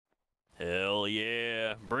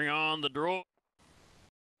yeah. Bring on the droid.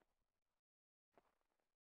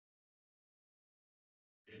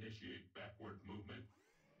 Initiate backward movement.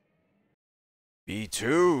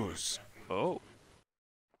 B2s. Oh.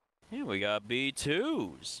 Yeah, we got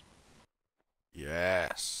B2s.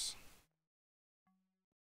 Yes.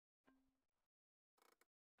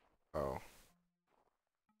 Oh.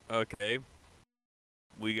 Okay.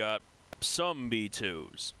 We got some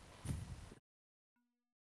B2s.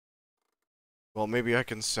 Well, maybe I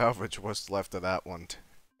can salvage what's left of that one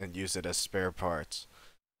and use it as spare parts.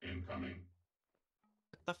 Incoming.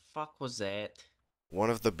 What the fuck was that? One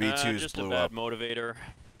of the B2s just blew a bad up. motivator.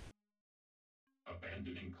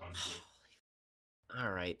 Abandoning conflict.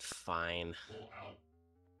 Alright, fine. Pull out.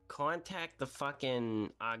 Contact the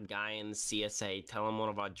fucking guy in the CSA. Tell him one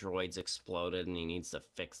of our droids exploded and he needs to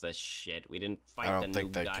fix this shit. We didn't fight the new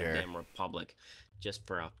goddamn Republic just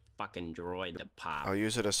for a fucking droid to pop. I'll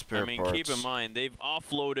use it as spare parts. Keep in mind, they've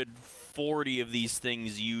offloaded 40 of these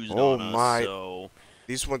things used oh on us, my. so...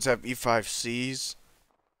 These ones have E5Cs.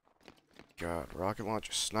 Got rocket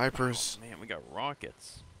launcher snipers. Oh, man, we got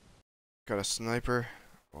rockets. Got a sniper.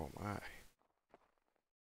 Oh my.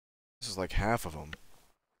 This is like half of them.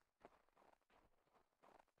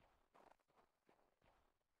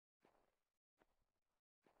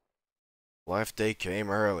 Life day came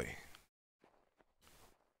early.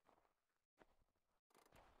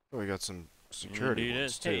 Oh, we got some security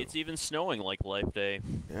ones too. Hey, it's even snowing like Life Day.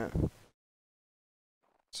 Yeah.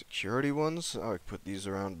 Security ones? Oh, I put these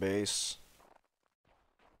around base.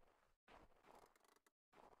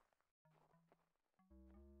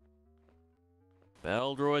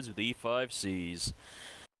 Battle droids with E5Cs.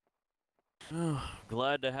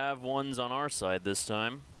 Glad to have ones on our side this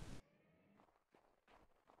time.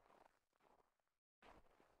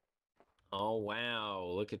 Oh wow,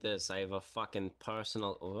 look at this. I have a fucking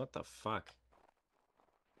personal... What the fuck?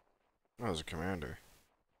 That was a commander.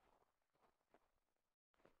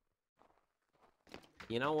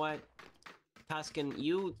 You know what? Tuscan,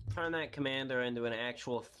 you turn that commander into an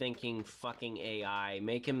actual thinking fucking AI.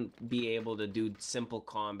 Make him be able to do simple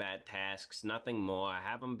combat tasks, nothing more.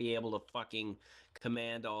 Have him be able to fucking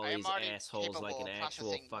command all these assholes like an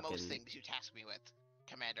actual fucking... most things you task me with,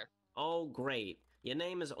 Commander. Oh, great. Your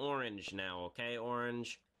name is Orange now, okay,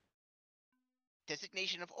 Orange?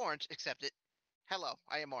 Designation of Orange accepted. Hello,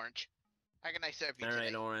 I am Orange. How can I serve you today,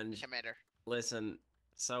 Alright, Orange. Commander? Listen,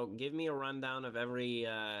 so give me a rundown of every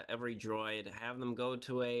droid. Have them go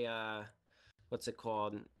to a, what's it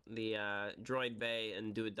called? The, droid bay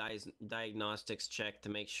and do a diagnostics check to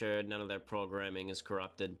make sure none of their programming is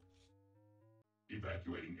corrupted.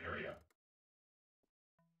 Evacuating area.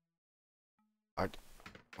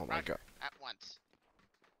 Oh my god. At once.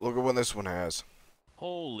 Look at what this one has.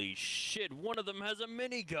 Holy shit, one of them has a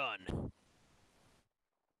minigun!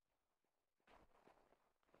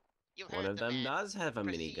 One of them does have a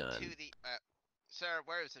minigun. Sir,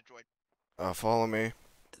 where is the droid? Follow me.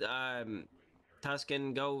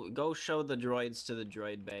 Tuscan, go show the droids to the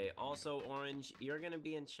droid bay. Also, Orange, you're gonna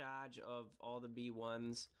be in charge of all the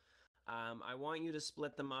B1s. I want you to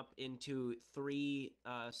split them up into 3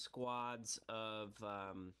 squads of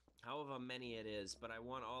however many it is, but I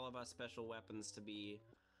want all of our special weapons to be...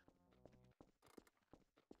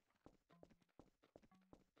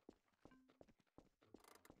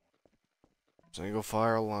 Single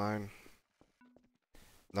file line.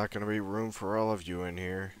 Not gonna be room for all of you in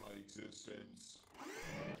here. My existence.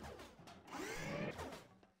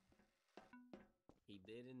 He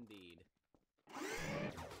did indeed.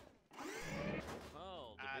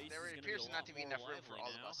 Oh, the base there is appears be not to be enough room for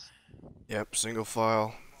all now. of us. Yep, single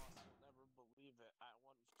file.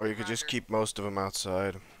 Or you could just keep most of them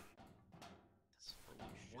outside.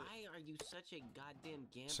 Why are you such a goddamn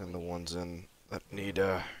gambler? Send the ones in that need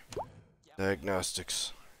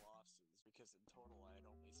diagnostics.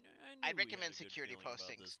 I'd recommend security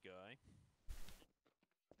postings.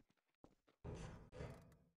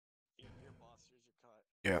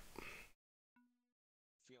 Yep.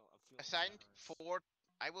 Assigned 4.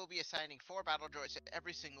 I will be assigning 4 battle droids to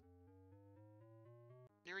every single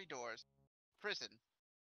doors, prison,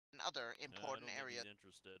 and other important areas.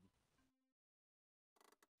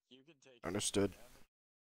 Understood.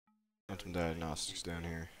 Got some diagnostics down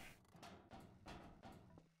here.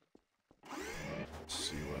 Let's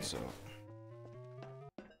see what's up.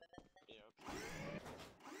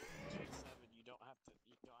 You don't have to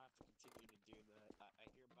continue to do that. I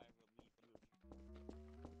hereby relieve you.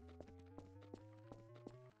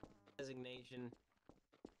 Designation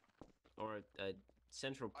or a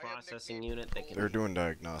central processing unit that can... They're doing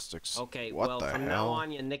diagnostics. Okay, what well, the from hell? now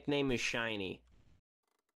on, your nickname is Shiny.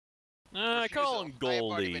 I call him Refusal. I have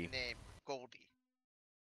already Goldie. been named Goldie.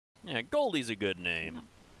 Yeah, Goldie's a good name.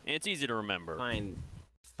 And it's easy to remember.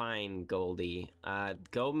 Fine, Goldie.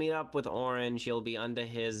 Go meet up with Orange. You'll be under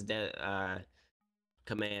his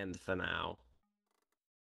command for now.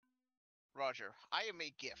 Roger. I am a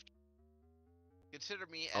gift. Consider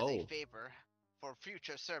me as a Oh. favor for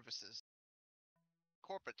future services.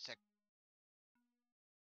 Corporate sector.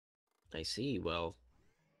 I see. Well,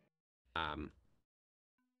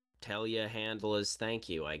 tell your handlers thank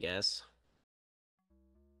you, I guess.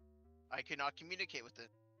 I cannot communicate with it.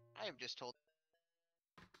 I am just told.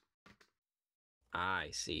 I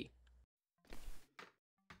see.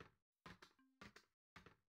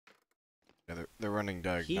 Yeah, they're running He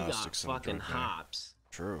got diagnostics in the fucking Droid Bay. hops.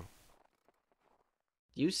 True.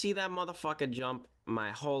 You see that motherfucker jump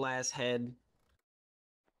my whole ass head?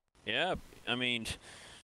 Yeah, I mean,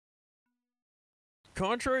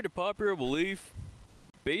 contrary to popular belief,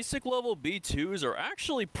 basic level B2s are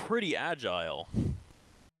actually pretty agile.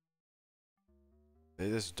 They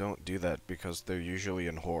just don't do that because they're usually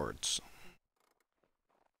in hordes.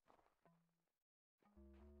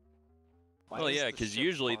 Why Well, is yeah, the because ship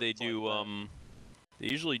usually they marked like do, that? they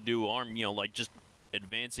usually do arm, like just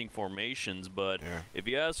advancing formations, but Yeah. if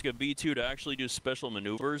you ask a B2 to actually do special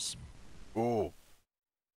maneuvers, Ooh.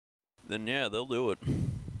 then yeah, they'll do it.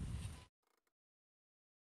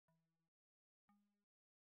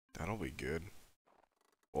 That'll be good.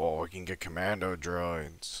 Oh, we can get commando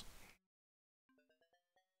droids.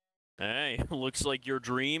 Hey, looks like your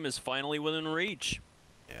dream is finally within reach.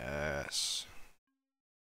 Yes.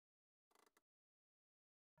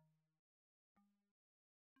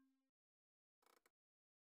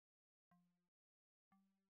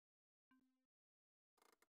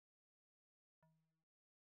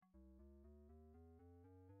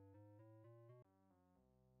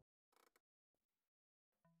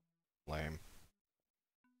 Lame.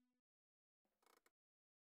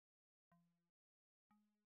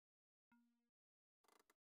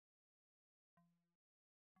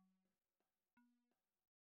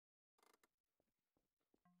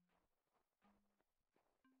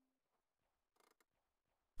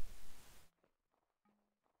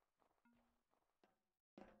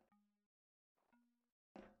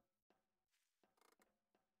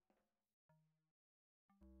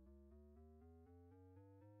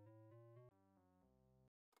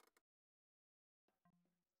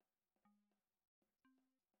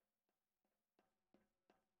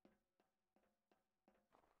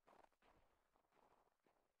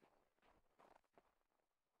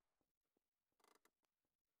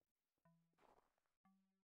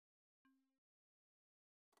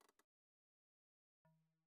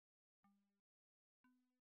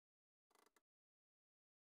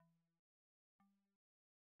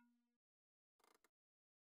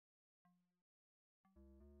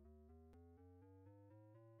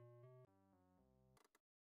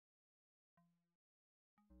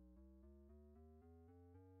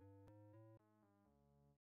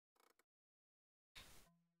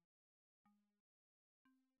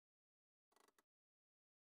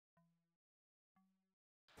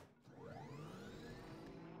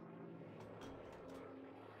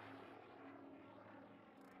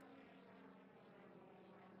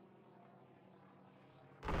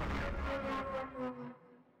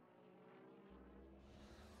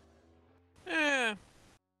 Eh.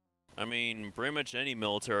 I mean, pretty much any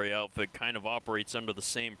military outfit kind of operates under the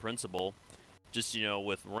same principle. Just,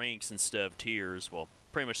 with ranks instead of tiers. Well,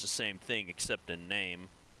 pretty much the same thing, except in name.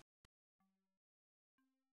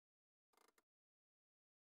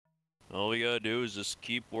 All we gotta do is just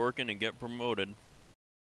keep working and get promoted.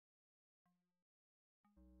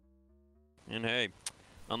 And hey,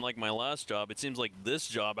 unlike my last job, it seems like this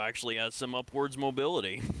job actually has some upwards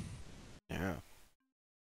mobility. Yeah.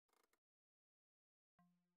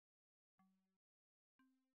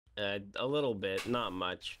 A little bit, not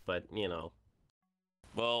much, but you know.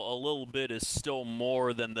 Well, a little bit is still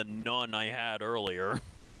more than the none I had earlier.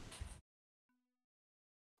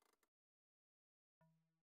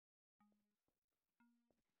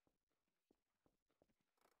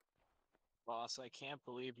 Boss, I can't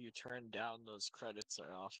believe you turned down those credits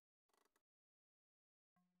are off.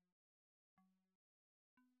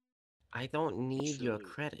 I don't need your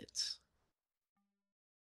Truly. credits.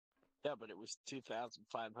 Yeah, but it was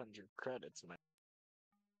 2,500 credits, man.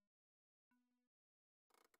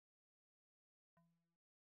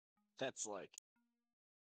 That's like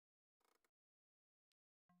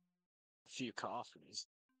a few coffees.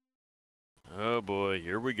 Oh boy,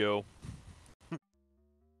 here we go.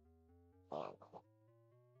 Oh.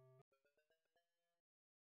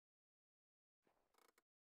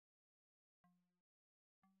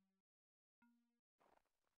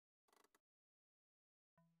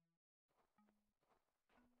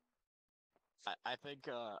 I think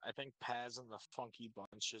Paz and the Funky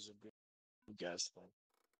Bunch is a good guess thing.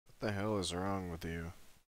 What the hell is wrong with you?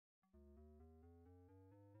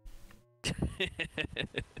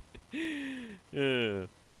 Yeah.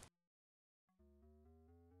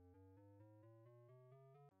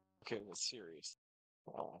 Okay, the series.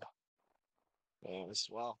 Oh, yes,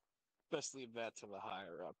 well, best leave that to the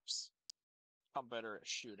higher ups. I'm better at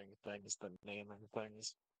shooting things than naming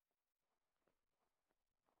things.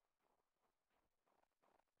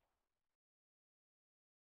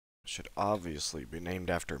 Should obviously be named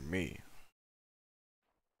after me.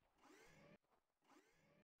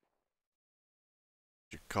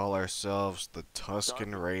 Should call ourselves the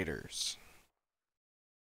Tuscan Dark. Raiders.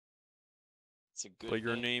 It's a good But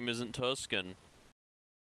your name. name isn't Tuscan.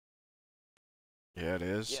 Yeah, it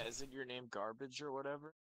is. Yeah, isn't your name Garbage or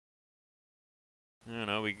whatever? I don't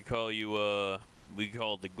know, we could call you, we could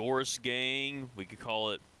call it the Gorse Gang, we could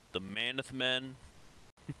call it the Mammoth Men.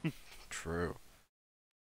 True.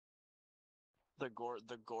 The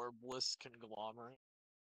Gorbless conglomerate.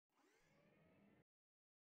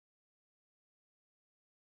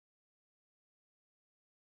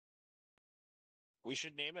 We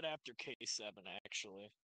should name it after K7,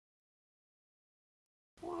 actually.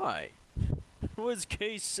 Why? What's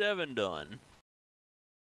K7 done?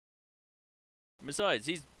 Besides,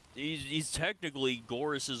 he's technically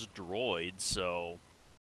Gorus's droid, so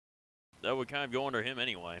that would kind of go under him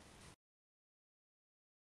anyway.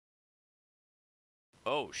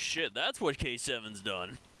 Oh shit, that's what K7's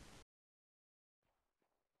done.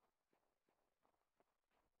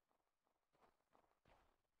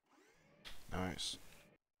 Nice.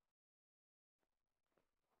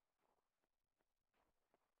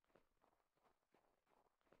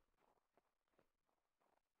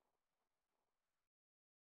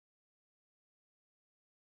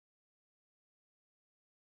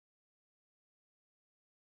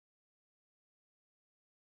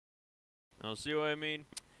 Now see what I mean?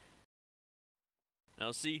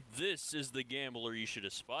 Now see, this is the gambler you should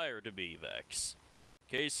aspire to be, Vex.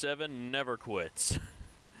 K7 never quits.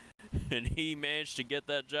 And he managed to get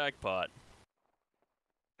that jackpot.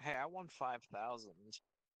 Hey, I won 5,000.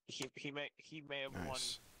 He may have won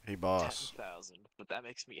Nice. Hey, boss. 10,000, but that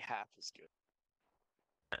makes me half as good.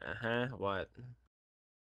 Uh-huh, what?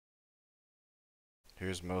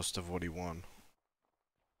 Here's most of what he won.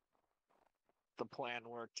 The plan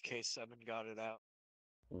worked. K7 got it out.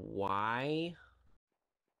 Why?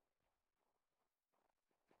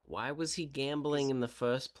 Why was he gambling in the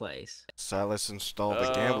first place? Silas installed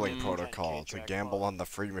a gambling 10K protocol to gamble jackpot. on the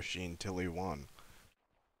free machine till he won.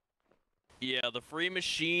 Yeah, the free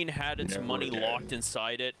machine had its Never money again. locked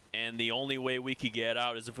inside it, and the only way we could get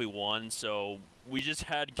out is if we won, so we just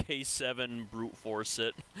had K7 brute force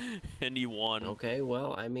it, and he won. Okay,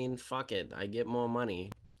 well, I mean, fuck it. I get more money,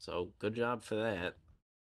 so good job for that.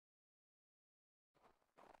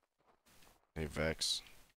 Hey, Vex.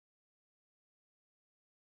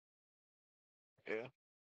 Yeah.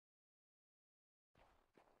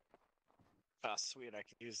 Ah, sweet. I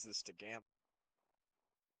can use this to gamble.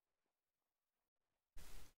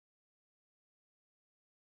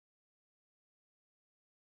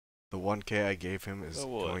 The 1K I gave him is Oh,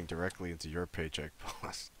 what? going directly into your paycheck,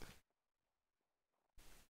 boss.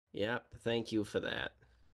 Yep, thank you for that.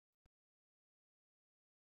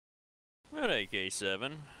 Alright,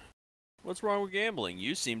 K7. What's wrong with gambling?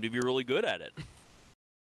 You seem to be really good at it.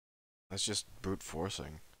 That's just brute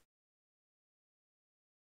forcing.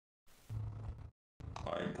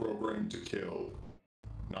 I am programmed to kill.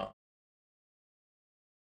 Not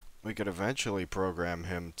We could eventually program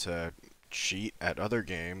him to cheat at other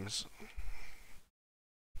games.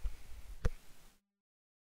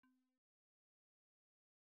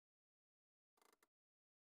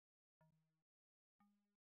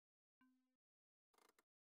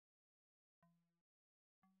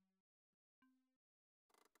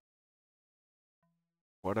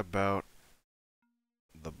 What about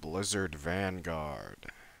the Blizzard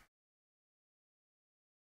Vanguard?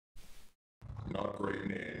 not a great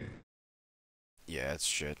name. Yeah, it's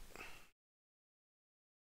shit.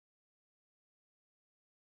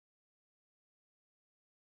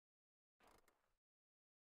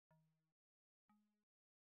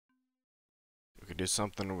 We could do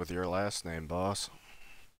something with your last name, boss.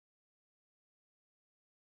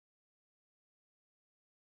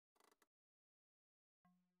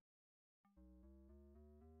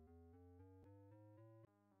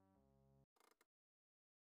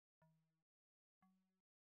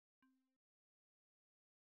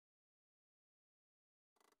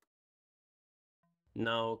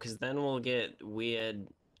 No, because then we'll get weird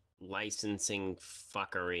licensing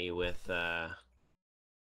fuckery with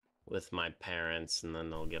my parents, and then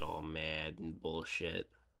they'll get all mad and bullshit.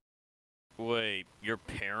 Wait, your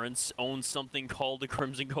parents own something called the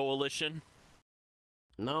Crimson Coalition?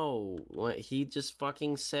 No, what he just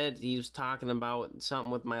fucking said, he was talking about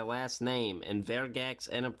something with my last name, and Vergax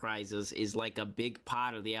Enterprises is like a big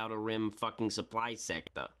part of the Outer Rim fucking supply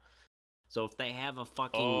sector. So if they have a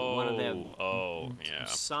fucking one of their Yeah.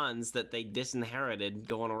 sons that they disinherited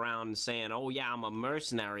going around saying, "Oh yeah, I'm a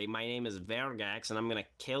mercenary. My name is Vergax, and I'm gonna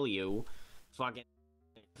kill you," fucking,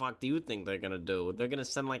 fuck do you think they're gonna do? They're gonna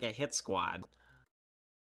send like a hit squad.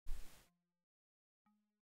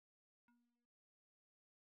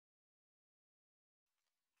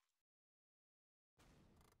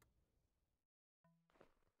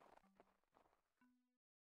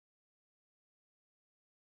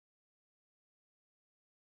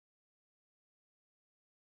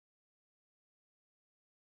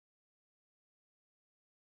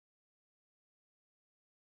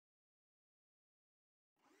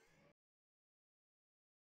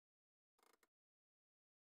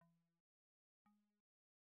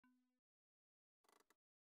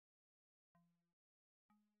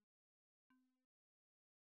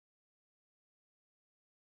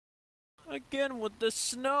 Again with the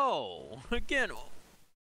snow. Again,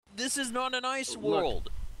 this is not an ice Look.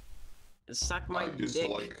 world. Suck my I just dick.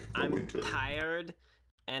 like the I'm winter. tired,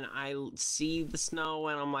 and I see the snow,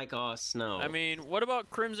 and I'm like, oh, snow. I mean, what about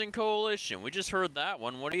Crimson Coalition? We just heard that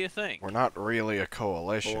one. What do you think? We're not really a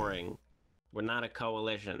coalition. Boring. We're not a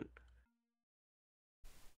coalition.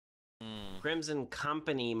 Crimson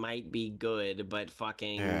Company might be good, but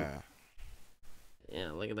fucking... Yeah.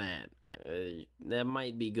 Yeah, look at that. That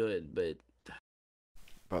might be good, but...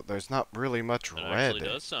 But there's not really much That red actually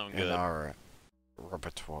does sound in good. our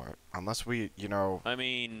repertoire. Unless we, you know, I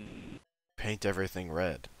mean, paint everything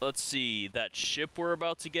red. let's see. That ship we're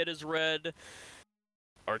about to get is red.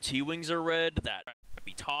 Our T-Wings are red. That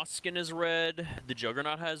Toscan is red. The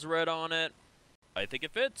Juggernaut has red on it. I think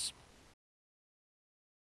it fits.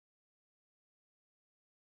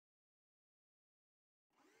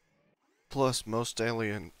 Plus, most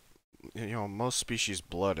alien, you know, most species'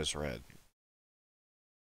 blood is red.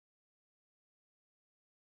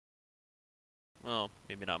 Well,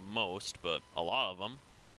 maybe not most, but a lot of them.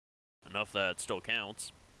 Enough that it still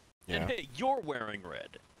counts. Yeah. And hey, you're wearing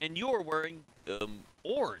red. And you're wearing,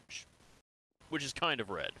 orange. Which is kind of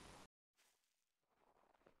red.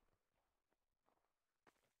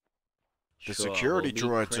 The Sure, security we'll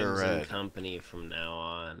be droids are Crimson red. Company from now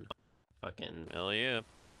on. Fucking... Hell yeah.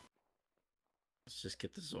 Let's just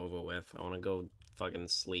get this over with. I want to go fucking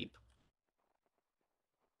sleep.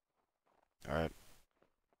 Alright.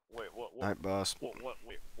 Wait, what? Night, boss. Wait,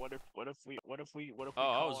 what if we Oh, I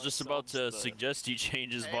call was just about to ourselves the- suggest he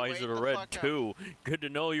change his Hey, visor wait to the red fuck up. too. Good to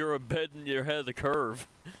know you're a bit in your head of the curve.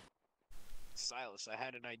 Silas, I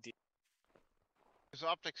had an idea. His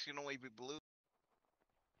optics can only be blue.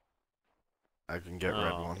 I can get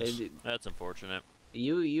red Oh. ones. That's unfortunate.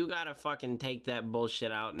 You gotta fucking take that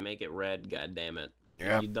bullshit out and make it red, goddammit.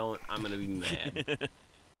 Yeah. If you don't, I'm gonna be mad.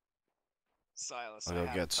 Silas, I'll I go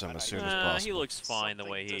have get some an as soon idea. as He possible. looks fine the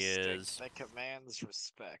way Something he to stick is. That commands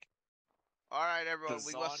respect. Alright, everyone, The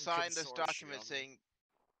we must Zon sign this document Consortium. saying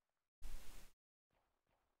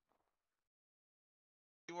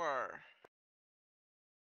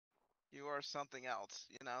you are something else,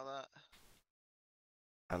 you know that?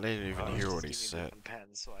 I didn't even Oh, hear just what he give me said. the pen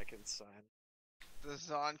so I can sign. The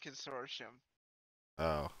Zon Consortium.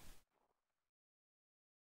 Oh.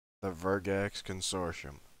 The Vergax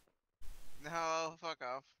Consortium. No, fuck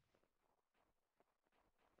off.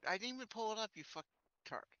 I didn't even pull it up, you fuck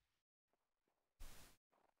tart.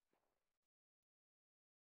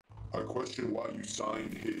 I question why you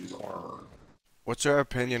signed his armor. What's your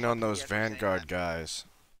opinion on fucking those get for saying Vanguard that. guys?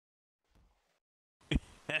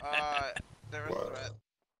 They're a What? threat.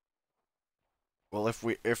 Well,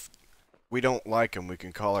 if we don't like them, we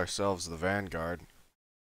can call ourselves the Vanguard.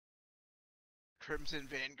 Crimson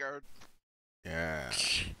Vanguard. Yeah.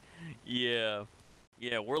 Yeah.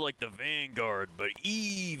 Yeah, we're like the Vanguard, but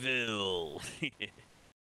evil.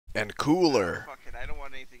 And cooler. Fuck it, I don't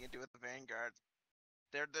want anything to do with the Vanguard.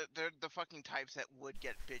 They're the fucking types that would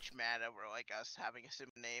get bitch mad over like us having a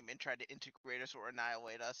similar name and try to integrate us or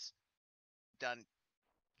annihilate us. Done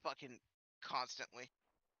fucking constantly.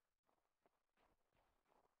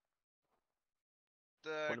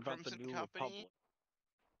 The What about the Crimson New Company, Republic?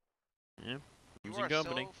 Yeah. you Crimson are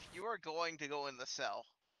Company. you are going to go in the cell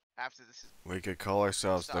after this is We could call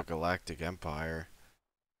ourselves the Stop. Galactic Empire.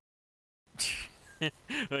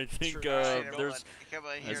 I think True. Alright, Go there's. come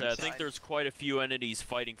on here As and I think sign. there's quite a few entities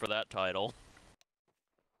fighting for that title.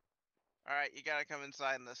 Alright, you gotta come and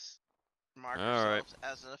sign this. Mark All right. yourselves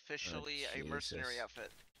as an officially a mercenary Jesus.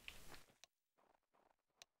 outfit.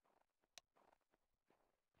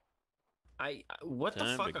 What the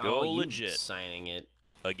Time fuck to are go all you legit. signing it?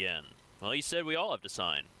 Again. Well, you said we all have to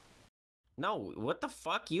sign. No, what the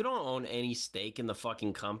fuck? You don't own any stake in the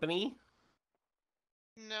fucking company?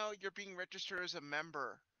 No, you're being registered as a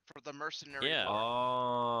member for the mercenary Yeah. board.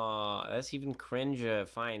 Oh, that's even cringer.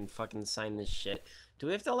 Fine, fucking sign this shit. Do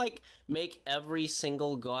we have to, like, make every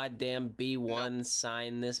single goddamn B1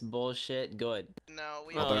 sign this bullshit? Good. No,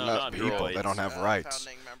 we Well, only they're just not make people, them, they don't have rights.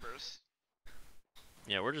 Founding members.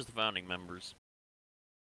 Yeah, we're just the founding members.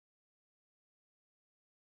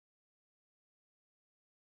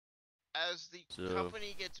 As the So-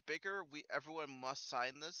 company gets bigger, everyone must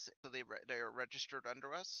sign this, so they are registered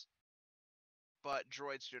under us. But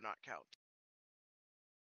droids do not count.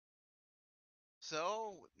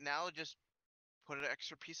 So now just put an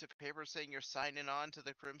extra piece of paper saying you're signing on to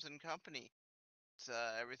the Crimson Company. It's,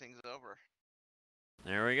 everything's over.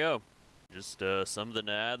 There we go. Just something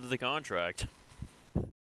to add to the contract.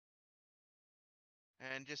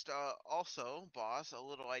 And just also, boss, a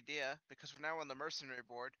little idea, because we're now on the mercenary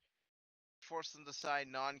board, force them to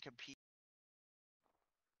sign non-compete.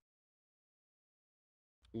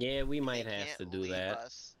 Yeah, we might They have can't to do leave that.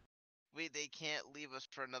 us. They can't leave us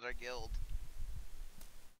for another guild.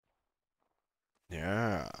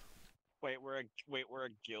 Yeah. Wait, we're a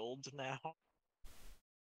guild now.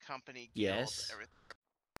 Company, guild, Yes. everything.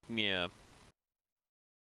 Yeah.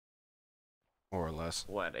 More or less.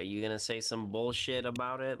 What, are you gonna say some bullshit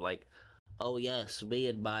about it? Like, oh yes, me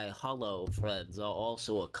and my hollow friends are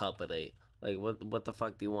also a company. Like, what the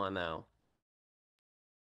fuck do you want now?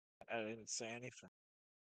 I didn't say anything.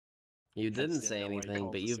 You I just didn't didn't say know why you anything,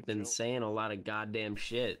 called but us you've a been guild. saying a lot of goddamn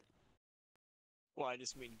shit. Well, I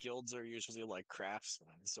just mean guilds are usually like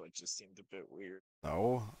craftsmen, so it just seemed a bit weird.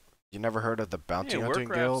 No? You never heard of the Bounty Hey, we're Hunting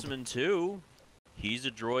Guild? craftsmen too. He's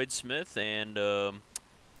a droid smith, and I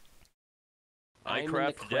I'm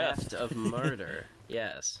craft in the craft death. of murder.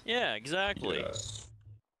 Yes. Yeah, exactly. Yes.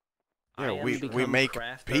 Yeah, I am we become make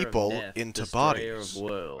crafter people of death, into destroyer bodies. Of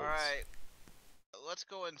worlds. Alright. Let's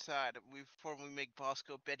go inside. Before we make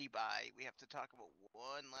Bosco Betty bye, we have to talk about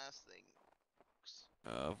one last thing.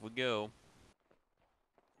 Off we go.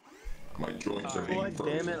 My joints are God being damn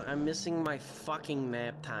frozen. it! I'm missing my fucking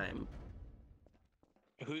nap time.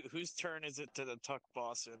 Whose turn is it to the tuck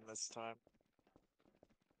boss in this time?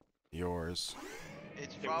 Yours.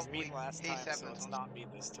 It's It was probably me last time, so A7's it's on. not me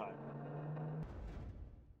this time.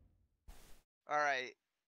 Alright.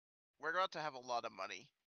 We're about to have a lot of money.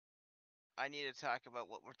 I need to talk about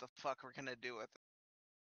what the fuck we're gonna do with it.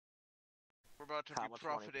 We're about to How be much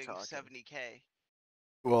money we profiting talking? 70k.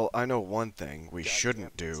 Well, I know one thing we God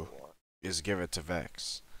shouldn't damn, that's do a lot. is give it to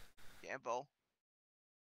Vex. Gamble.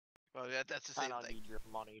 Well, that's the I same don't thing. need your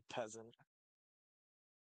money, peasant.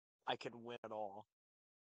 I can win it all.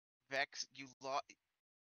 Vex, you lot.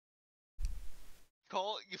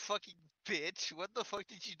 Colt, you fucking bitch. What the fuck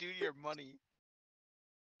did you do to your money?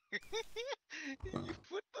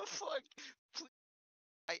 What the fuck?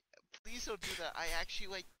 Please don't do that. I actually,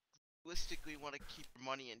 like, realistically want to keep your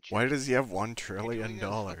money in check. Why does he have $1 You're trillion? doing this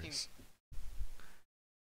fucking-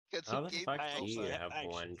 Got How some the game fuck I do actually you ha- have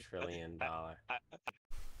actually- $1 trillion?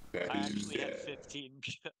 That I is actually had dead. 15.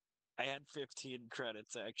 I had 15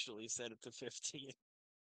 credits. Actually, set it to 15.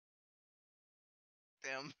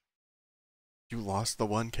 Damn. You lost the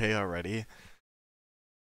 1K already?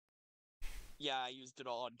 Yeah, I used it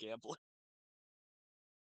all on gambling.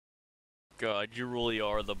 God, you really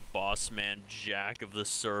are the boss man Jack of the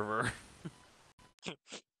server.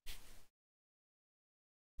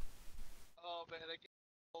 Oh man,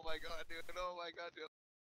 oh my god, dude. Oh my god, dude.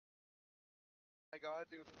 Oh my god,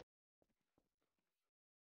 dude.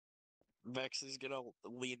 Vex is gonna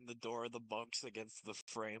lean the door of the bunks against the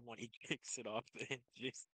frame when he kicks it off the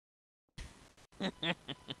hinges.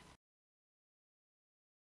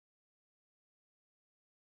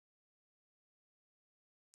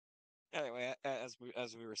 Anyway, as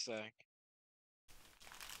we were saying,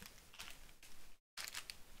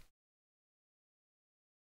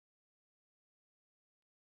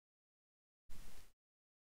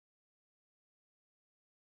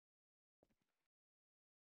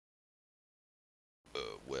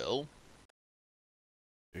 Well,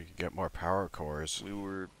 You could get more power cores. we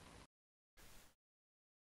were.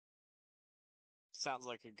 sounds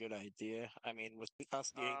like a good idea. I mean, with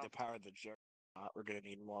us needing to power the juggernaut, we're gonna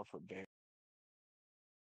need more for bear.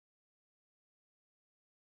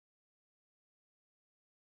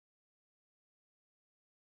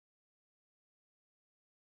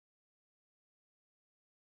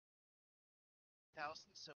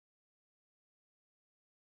 8,000. So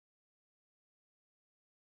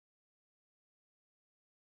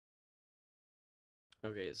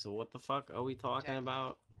Okay, so what the fuck are we talking Damn.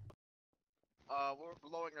 about? we're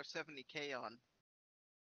blowing our 70k on.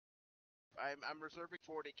 I'm reserving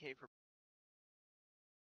 40k For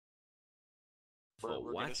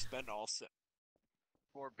We're what? gonna spend all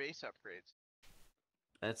for base upgrades.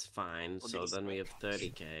 That's fine. We're So gonna then we have spend-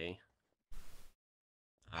 30k.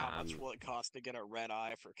 How much will it cost to get a red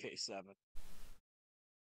eye for K7?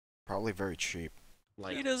 Probably very cheap. He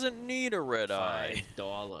Like doesn't need a red eye.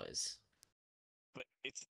 $5. But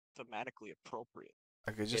it's thematically appropriate.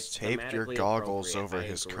 I could just It's tape your thematically goggles appropriate, over I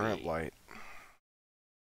his current agree. light.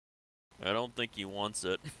 I don't think he wants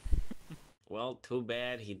it. Well, too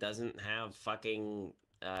bad he doesn't have fucking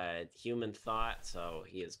human thought, so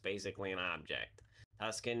he is basically an object.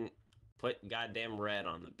 Tuscan, put goddamn red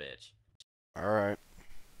on the bitch. Alright.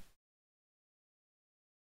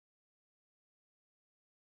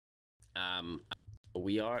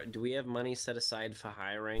 Do we have money set aside for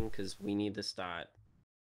hiring? Because we need to start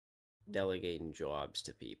delegating jobs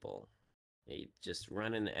to people. Just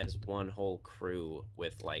running as one whole crew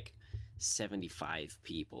with like 75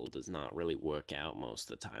 people does not really work out most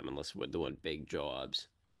of the time unless we're doing big jobs.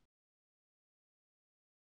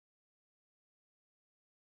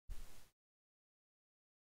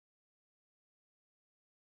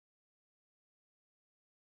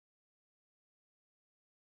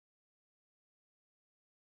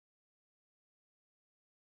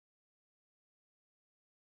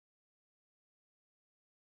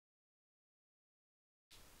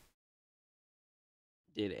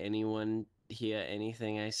 Did anyone hear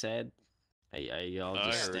anything I said? Are y'all I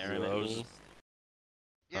just heard staring you. at I was me? just-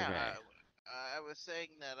 Yeah, Okay. I was saying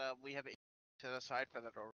that we have 8 set aside for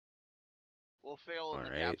that. We'll fill in the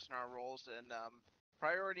Alright. gaps in our roles, and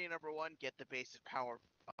priority number 1: get the basic power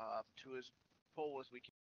to as full as we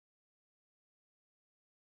can.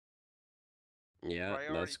 Yeah,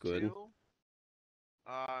 Priority that's good. 2,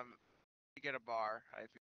 you get a bar.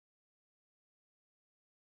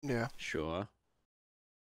 Yeah. Sure.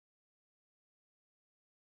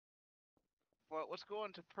 Well, let's go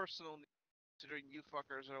on to personal needs, considering you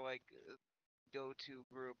fuckers are like go-to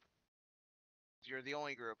group. You're the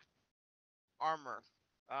only group. Armor.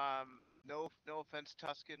 No offense,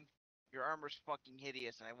 Tuscan. Your armor's fucking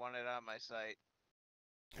hideous, and I want it on my site.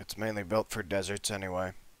 It's mainly built for deserts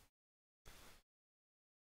anyway.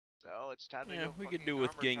 So it's time to Yeah, go. we could fucking do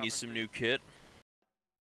with armor getting you shopping some for new kit.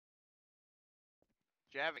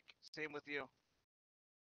 Javik, same with you.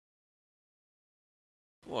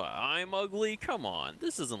 What, I'm ugly? Come on,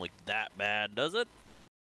 this isn't like that bad, does it?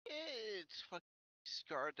 It's fucking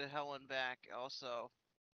scarred to hell and back. Also,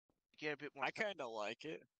 get a bit more I kinda like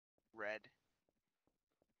it. red.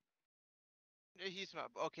 He's not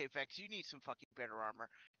okay. Vex, you need some fucking better armor.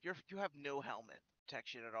 You have no helmet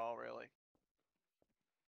protection at all, really.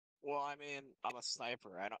 Well, I mean, I'm a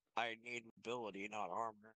sniper. I need mobility, not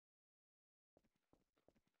armor.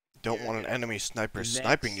 Don't want an Yeah. enemy sniper Vex.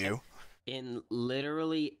 sniping you. In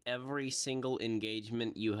literally every single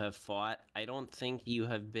engagement you have fought, I don't think you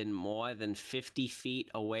have been more than 50 feet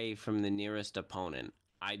away from the nearest opponent.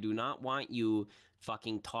 I do not want you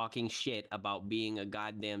fucking talking shit about being a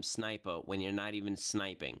goddamn sniper when you're not even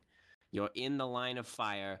sniping. You're in the line of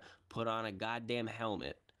fire, put on a goddamn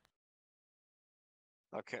helmet.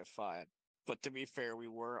 Okay, fine. But to be fair, we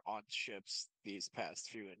were on ships these past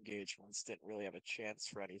few engagements. Didn't really have a chance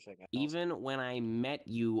for anything else. Even when I met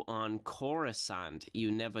you on Coruscant,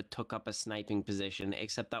 you never took up a sniping position,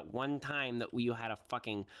 except that one time that you had a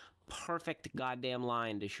fucking perfect goddamn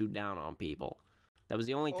line to shoot down on people. That was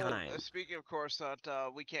the only time. Speaking of Coruscant,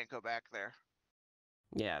 we can't go back there.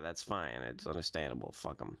 Yeah, that's fine. It's understandable.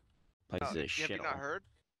 Fuck them. Place is a Have you not shithole. heard?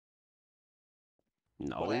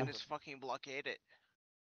 No. Land is fucking blockaded.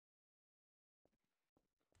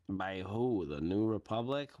 By who? The New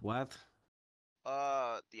Republic? What?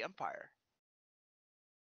 The Empire.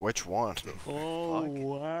 Which one? Oh, Fuck.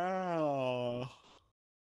 wow.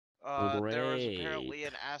 There was apparently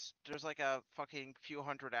Great. there's like a fucking few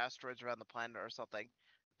hundred asteroids around the planet or something.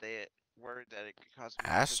 They worried that it could cause massive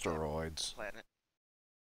damage to the Asteroids. planet.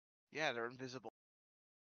 Yeah, they're invisible.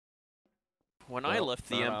 When I Well, left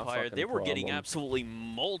the not our Empire, they fucking were getting problem. absolutely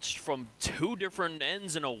mulched from 2 different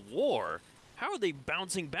ends in a war. How are they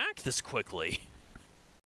bouncing back this quickly?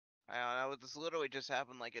 I don't know. This literally just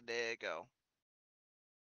happened like a day ago.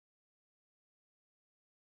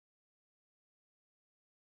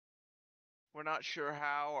 We're not sure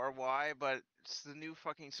how or why, but it's the new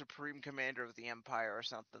fucking Supreme Commander of the Empire or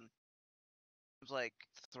something. It's like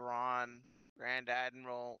Thrawn, Grand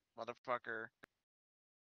Admiral, motherfucker.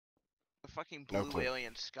 A fucking No blue clue.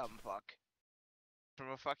 alien scumfuck.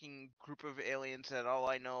 From a fucking group of aliens that all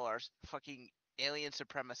I know are fucking alien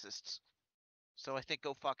supremacists. So I think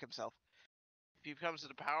go fuck himself. If he comes to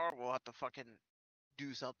the power, we'll have to fucking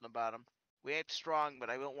do something about him. We ain't strong, but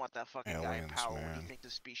I don't want that fucking guy in Aliens, power when he man. thinks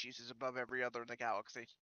his species is above every other in the galaxy.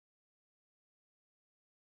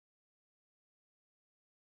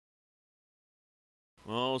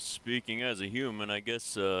 Well, speaking as a human, I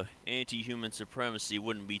guess anti-human supremacy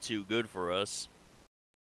wouldn't be too good for us.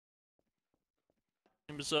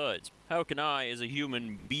 And besides, how can I, as a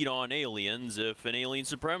human, beat on aliens if an alien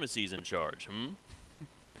supremacy's in charge,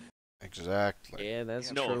 Exactly. Yeah,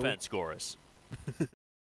 that's No true. offense, Chorus.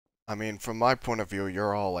 I mean, from my point of view,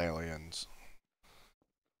 you're all aliens.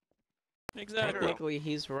 Exactly. Technically,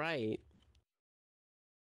 he's right.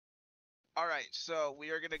 Alright, so we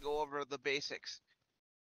are gonna go over the basics.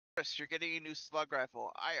 Chris, you're getting a new slug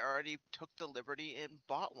rifle. I already took the liberty and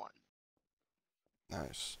bought one.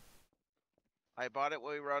 Nice. I bought it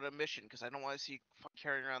when we were on a mission because I don't want to see you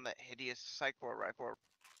carrying around that hideous Psycho rifle.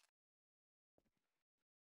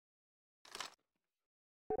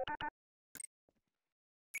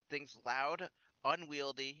 Thing's loud,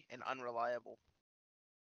 unwieldy, and unreliable.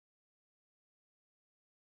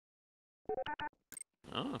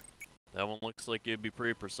 Oh, that one looks like it'd be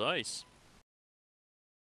pretty precise.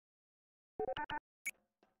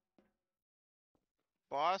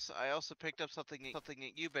 Boss, I also picked up something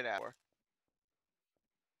that you've been at for.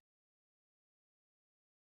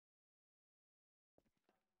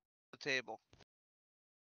 The table.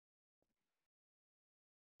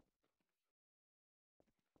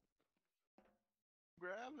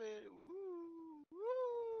 Grab it. Woo,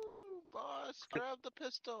 woo, boss, grab the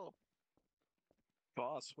pistol.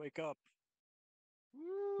 Boss, wake up.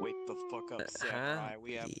 Wake the fuck up, Huh? samurai.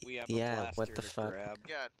 We have a Yeah, blaster what the to fuck? grab.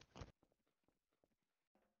 God.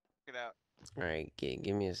 Check it out. Alright,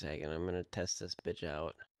 give me a second. I'm gonna test this bitch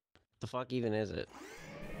out. The fuck even is it?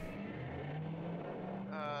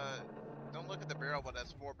 Don't look at the barrel, but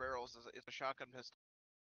that's 4 barrels. It's a shotgun pistol.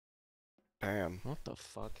 Damn. What the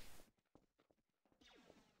fuck?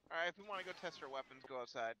 Alright, if we want to go test our weapons, go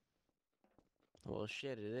outside. Well,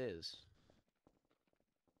 shit, it is.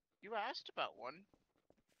 You asked about one.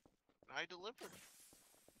 I delivered.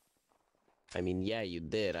 I mean, yeah, you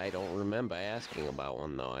did. I don't remember asking about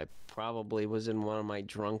one, though. I probably was in one of my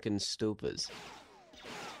drunken stupors.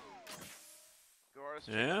 Goris,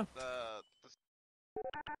 Yeah?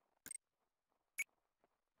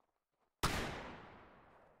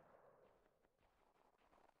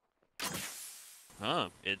 Huh,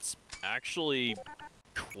 it's actually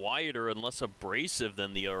quieter and less abrasive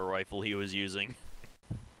than the other rifle he was using.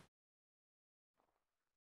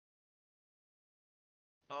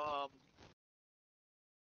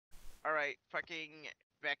 Alright, fucking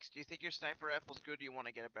Vex, do you think your sniper rifle's good or do you want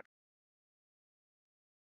to get a better?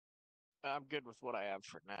 I'm good with what I have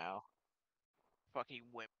for now. Fucking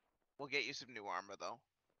whip. We'll get you some new armor though.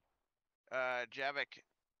 Javik,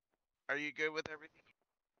 are you good with everything?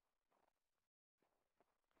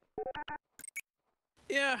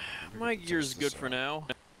 Yeah, my gear's Test good this for out. now.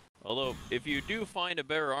 Although, if you do find a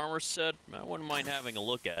better armor set, I wouldn't mind having a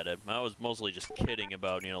look at it. I was mostly just kidding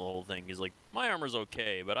about, the whole thing. He's like, my armor's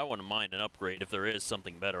okay, but I wouldn't mind an upgrade if there is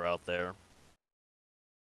something better out there.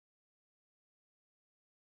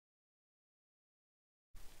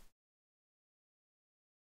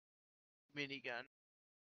 Minigun.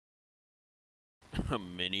 A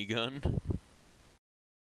minigun?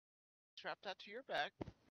 Strap that to your back.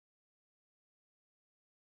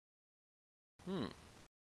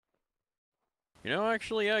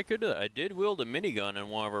 Actually, yeah, I could do that. I did wield a minigun in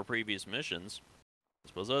one of our previous missions. I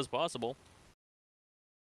suppose that was possible.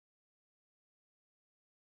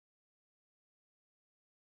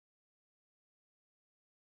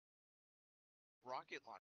 Rocket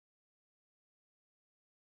launcher.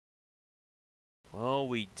 Well,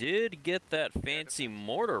 we did get that fancy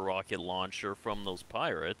mortar rocket launcher from those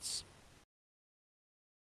pirates.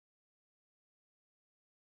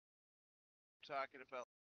 Talking about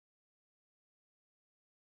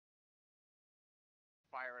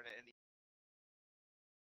firing at any.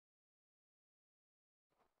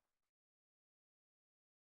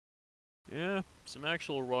 Yeah, some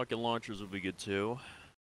actual rocket launchers would be good too.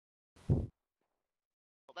 Well,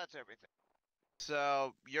 that's everything.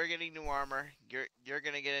 So you're getting new armor. You're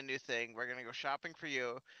gonna get a new thing. We're gonna go shopping for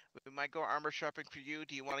you. We might go armor shopping for you.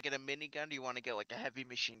 Do you want to get a minigun? Do you want to get like a heavy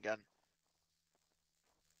machine gun?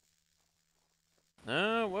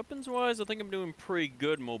 Weapons-wise, I think I'm doing pretty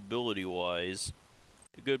good mobility-wise.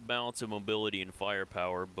 A good balance of mobility and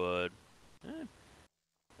firepower, but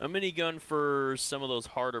A minigun for some of those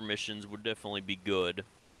harder missions would definitely be good.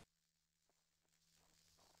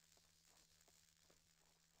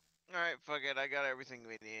 Alright, fuck it. I got everything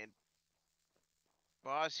we need.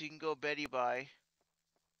 Boss, you can go Betty bye.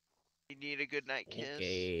 You need a good night kiss?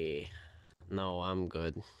 Okay. No, I'm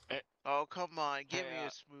good. Oh, come on. Give Hey, me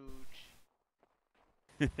a smooch.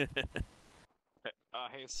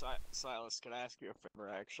 Hey, Silas, can I ask you a favor,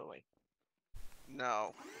 actually?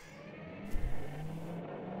 No.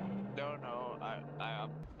 No,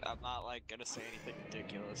 I'm not, like, gonna say anything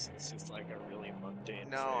ridiculous. It's just, like, a really mundane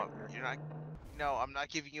No, favor. you're not. No, I'm not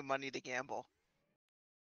giving you money to gamble.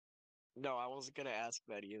 No, I wasn't gonna ask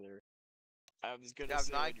that either. I was gonna I'm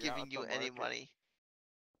say not when you're out giving at you the any market- money.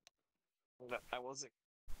 No, I wasn't.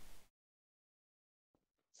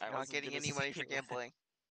 I You're not wasn't getting gonna any money say for that. gambling.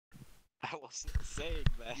 I wasn't saying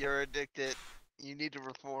that. You're addicted. You need to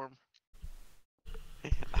reform.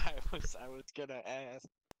 I was gonna ask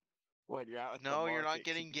when you're out at the No, market. you're not can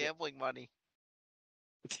getting you get- gambling money.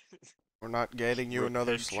 We're not getting you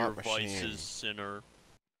another Repent slot your machine. vices, sinner.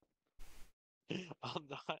 I'm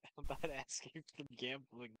not asking for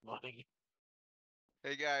gambling money.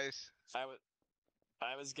 Hey guys. I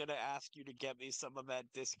was gonna ask you to get me some of that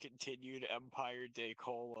discontinued Empire Day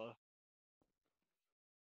Cola.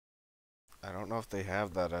 I don't know if they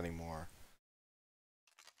have that anymore.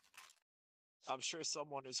 I'm sure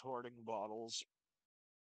someone is hoarding bottles.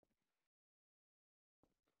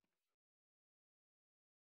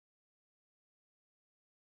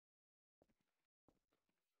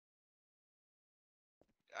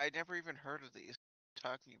 I never even heard of these. What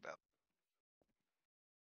are you talking about?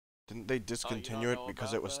 Didn't they discontinue it know because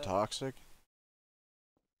about it was that? toxic?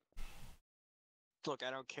 Look,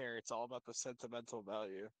 I don't care. It's all about the sentimental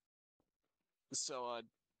value. So,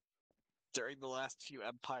 during the last few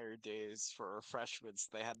Empire Days for refreshments,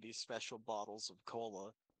 they had these special bottles of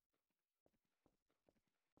cola.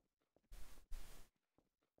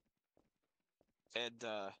 And,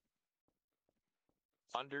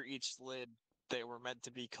 under each lid, they were meant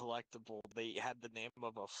to be collectible. They had the name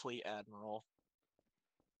of a fleet admiral.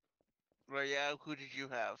 Well, yeah, who did you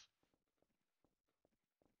have?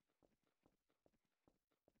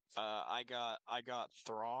 I got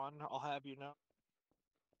Thrawn, I'll have you know.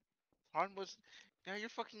 Han was. Now you're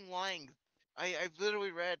fucking lying. I've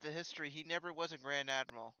literally read the history. He never was a Grand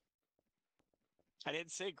Admiral. I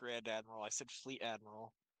didn't say Grand Admiral, I said Fleet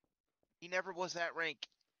Admiral. He never was that rank.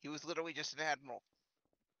 He was literally just an admiral.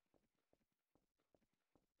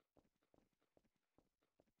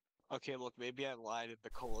 Okay, look, maybe I lied and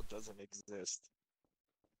the cola doesn't exist.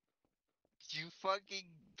 You fucking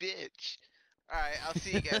bitch. Alright, I'll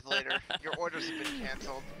see you guys later. Your orders have been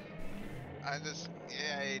cancelled. I'm just,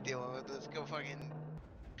 yeah, I ain't dealing with this. Go fucking,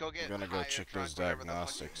 go get I'm gonna go higher check drunk, those whatever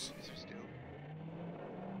diagnostics. the fuck you losers do.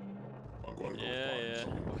 I'm going to Yeah, find yeah.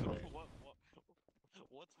 someone tonight. What